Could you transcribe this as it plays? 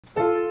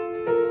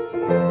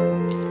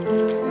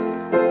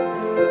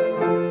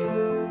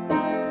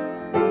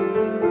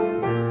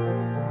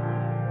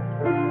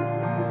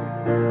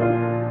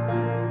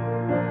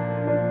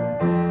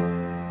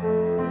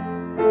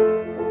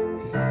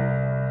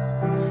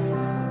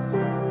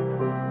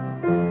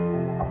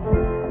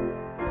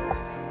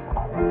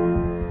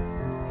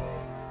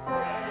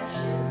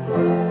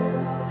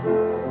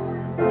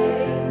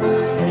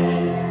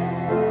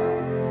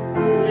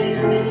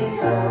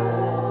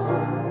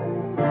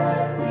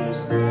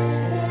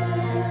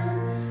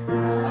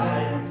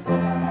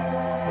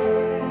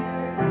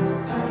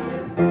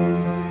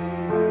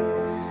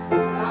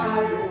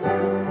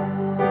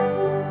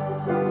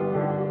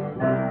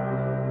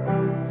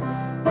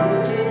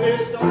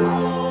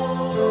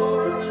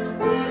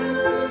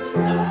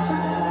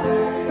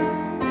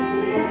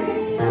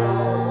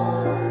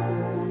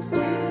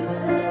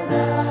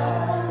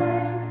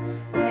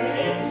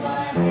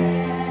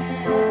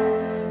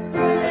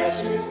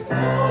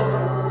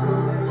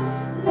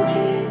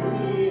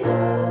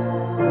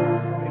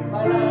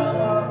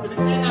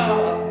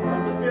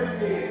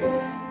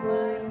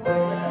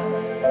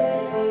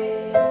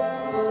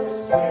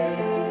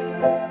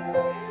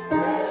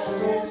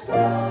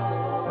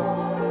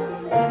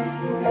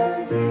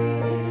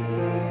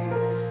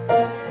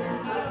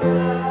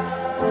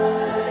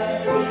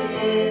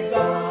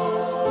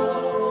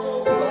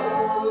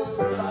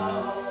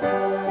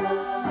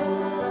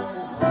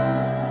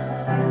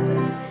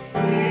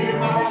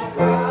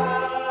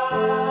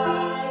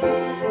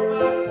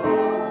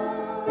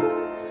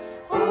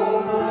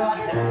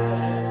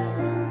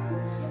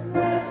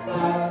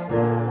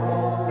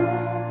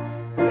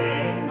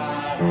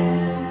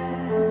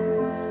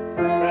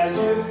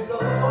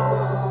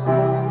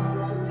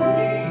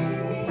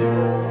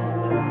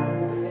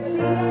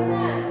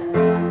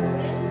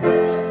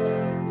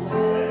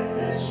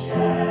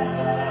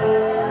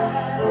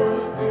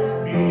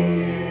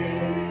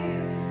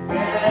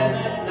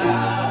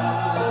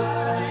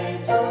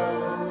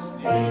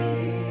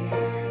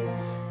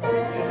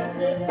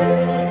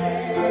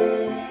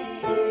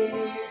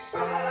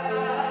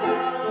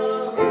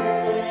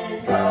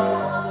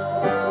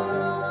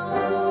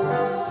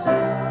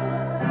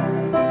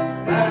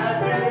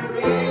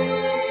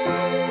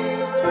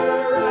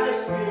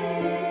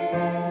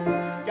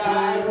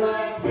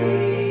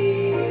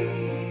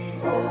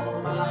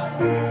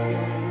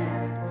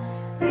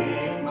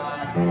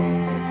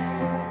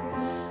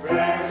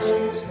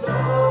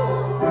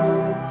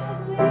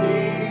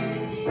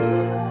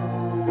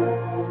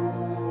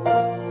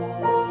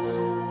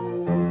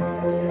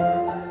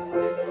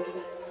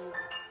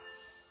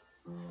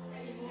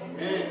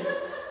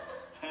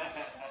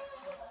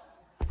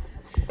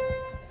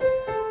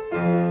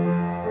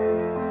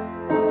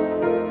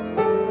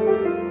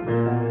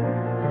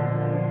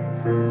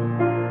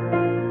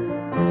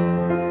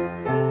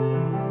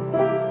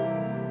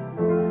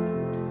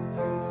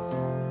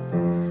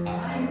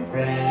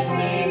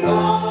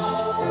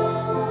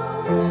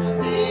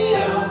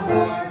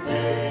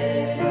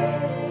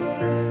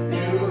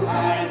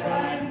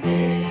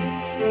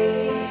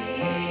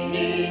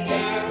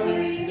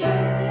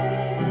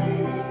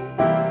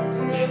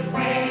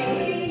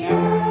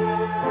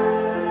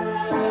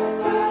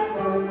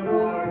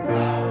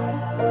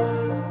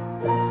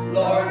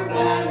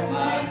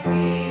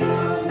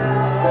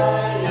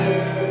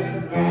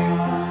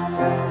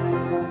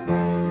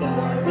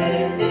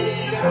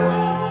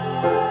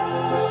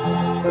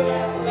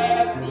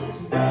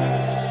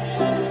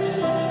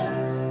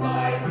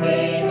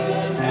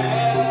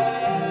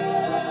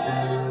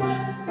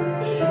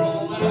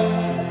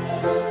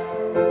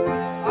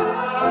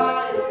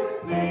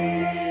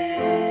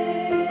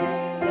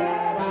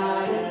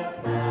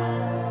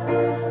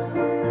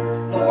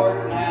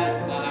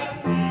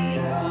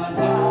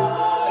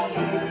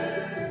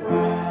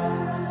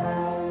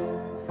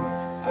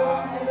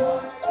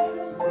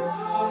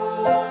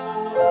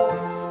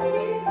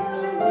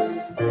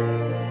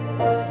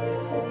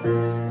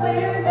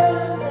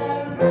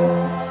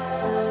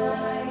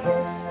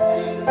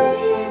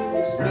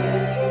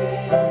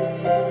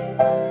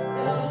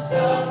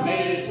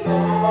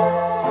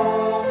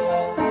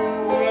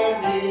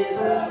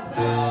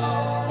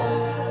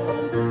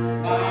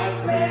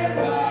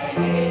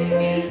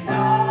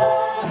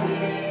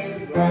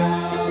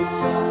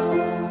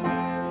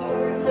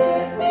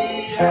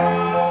up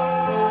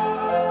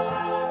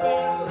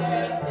and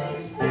let me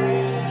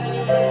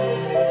stand.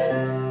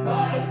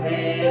 My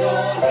feet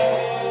on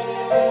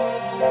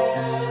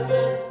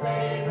heaven's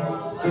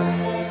stable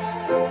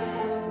land.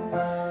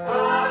 A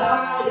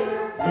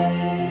higher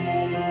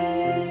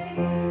peace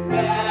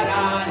that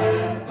I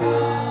have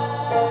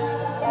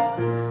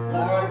found.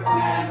 Lord,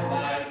 plant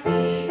my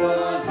feet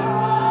on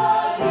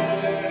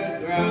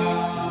higher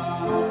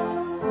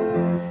ground.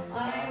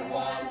 I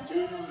want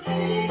to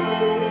live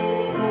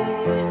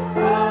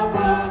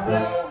above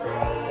the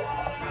rain.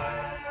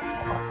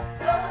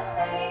 Though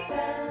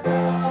Satan's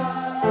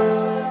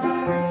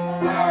darts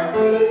are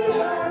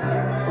hurled,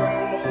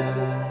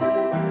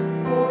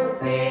 for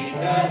faith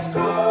has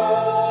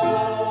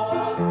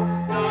called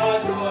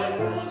the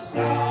joyful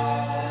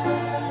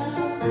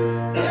sound,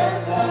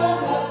 the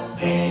song of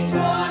saints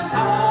on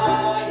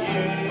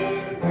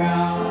higher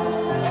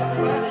ground.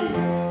 Everybody,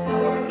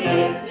 Lord,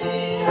 lift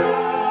me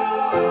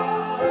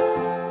up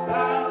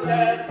and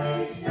let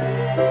me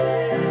stand.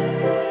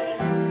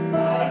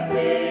 My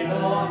faith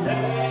on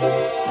heaven's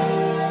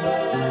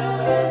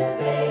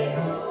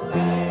stable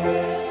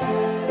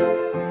land.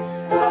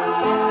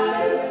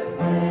 Higher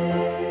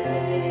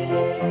peace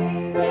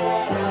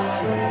that I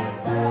have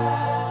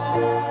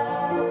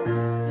found.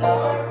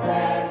 Lord,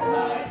 plant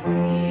my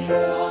feet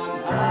on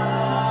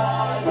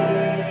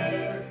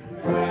higher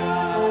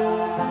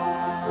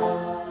ground.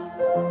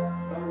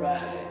 All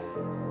right.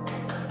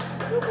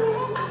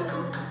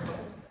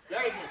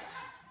 Very good.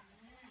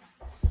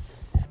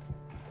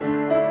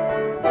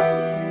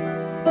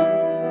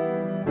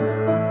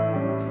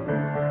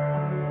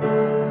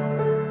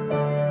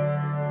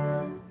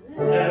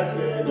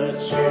 Blessed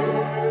assurance,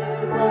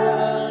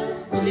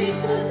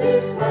 Jesus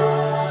is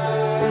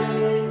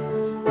mine.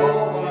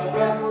 Oh, what a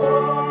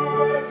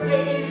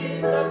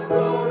foretaste of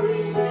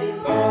glory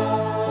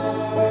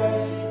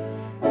divine.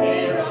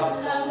 Heir of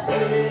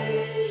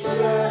salvation,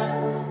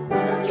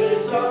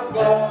 purchase of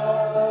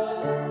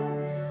God,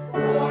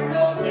 born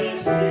of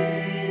His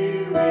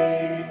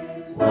Spirit,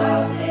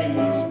 washed in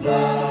His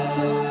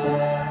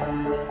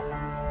blood.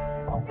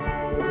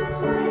 This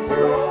is my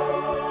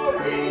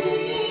story,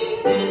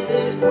 this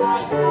is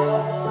my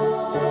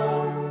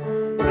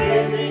song,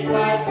 praising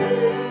my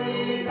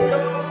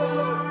Savior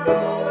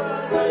all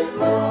the day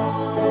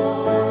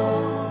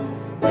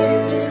long.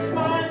 This is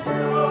my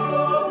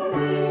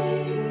story,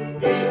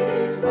 this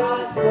is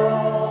my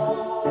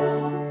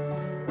song,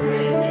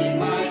 praising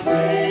my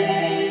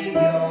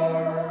Savior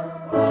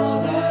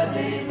all the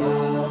day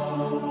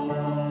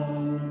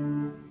long.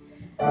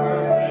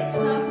 Perfect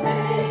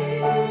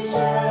submission,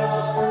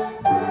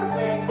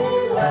 perfect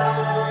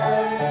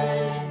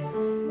delight,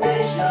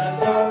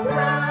 visions of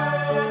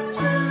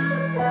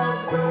rapture,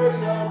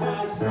 wonders on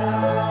my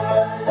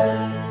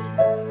side.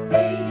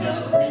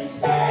 Angels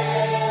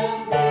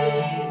descending,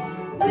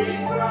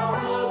 bring from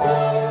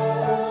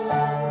above,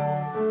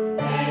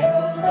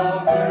 echoes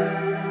of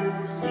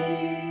mercy,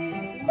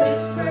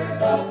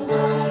 whispers of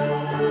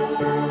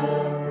love.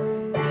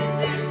 This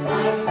is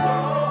my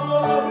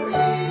story,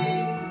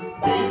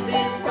 this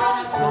is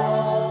my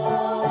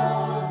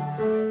song,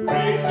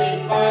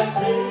 praising my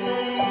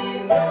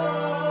Savior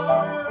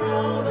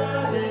all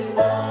the day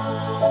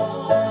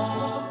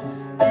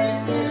long.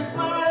 This is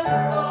my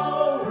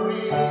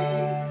story,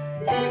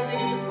 this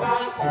is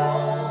my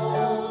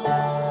song,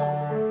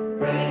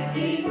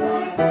 praising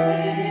my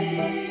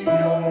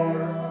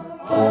Savior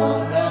all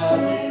the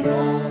day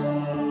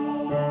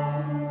long.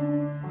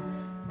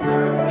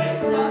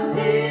 Perfect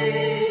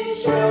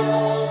submission,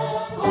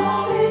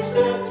 all is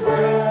addressed.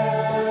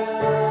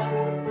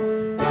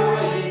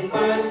 I am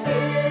my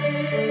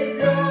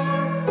Savior,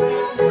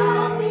 and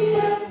happy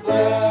and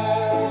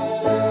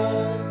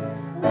blessed.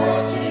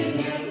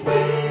 Watching and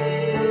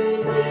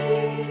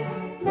waiting,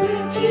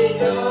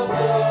 looking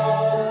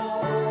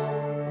above,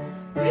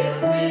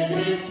 filled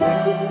with His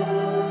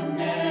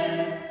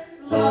goodness,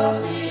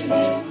 lost in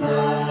His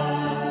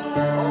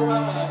love. All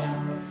right.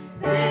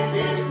 This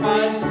is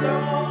my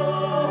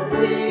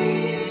story.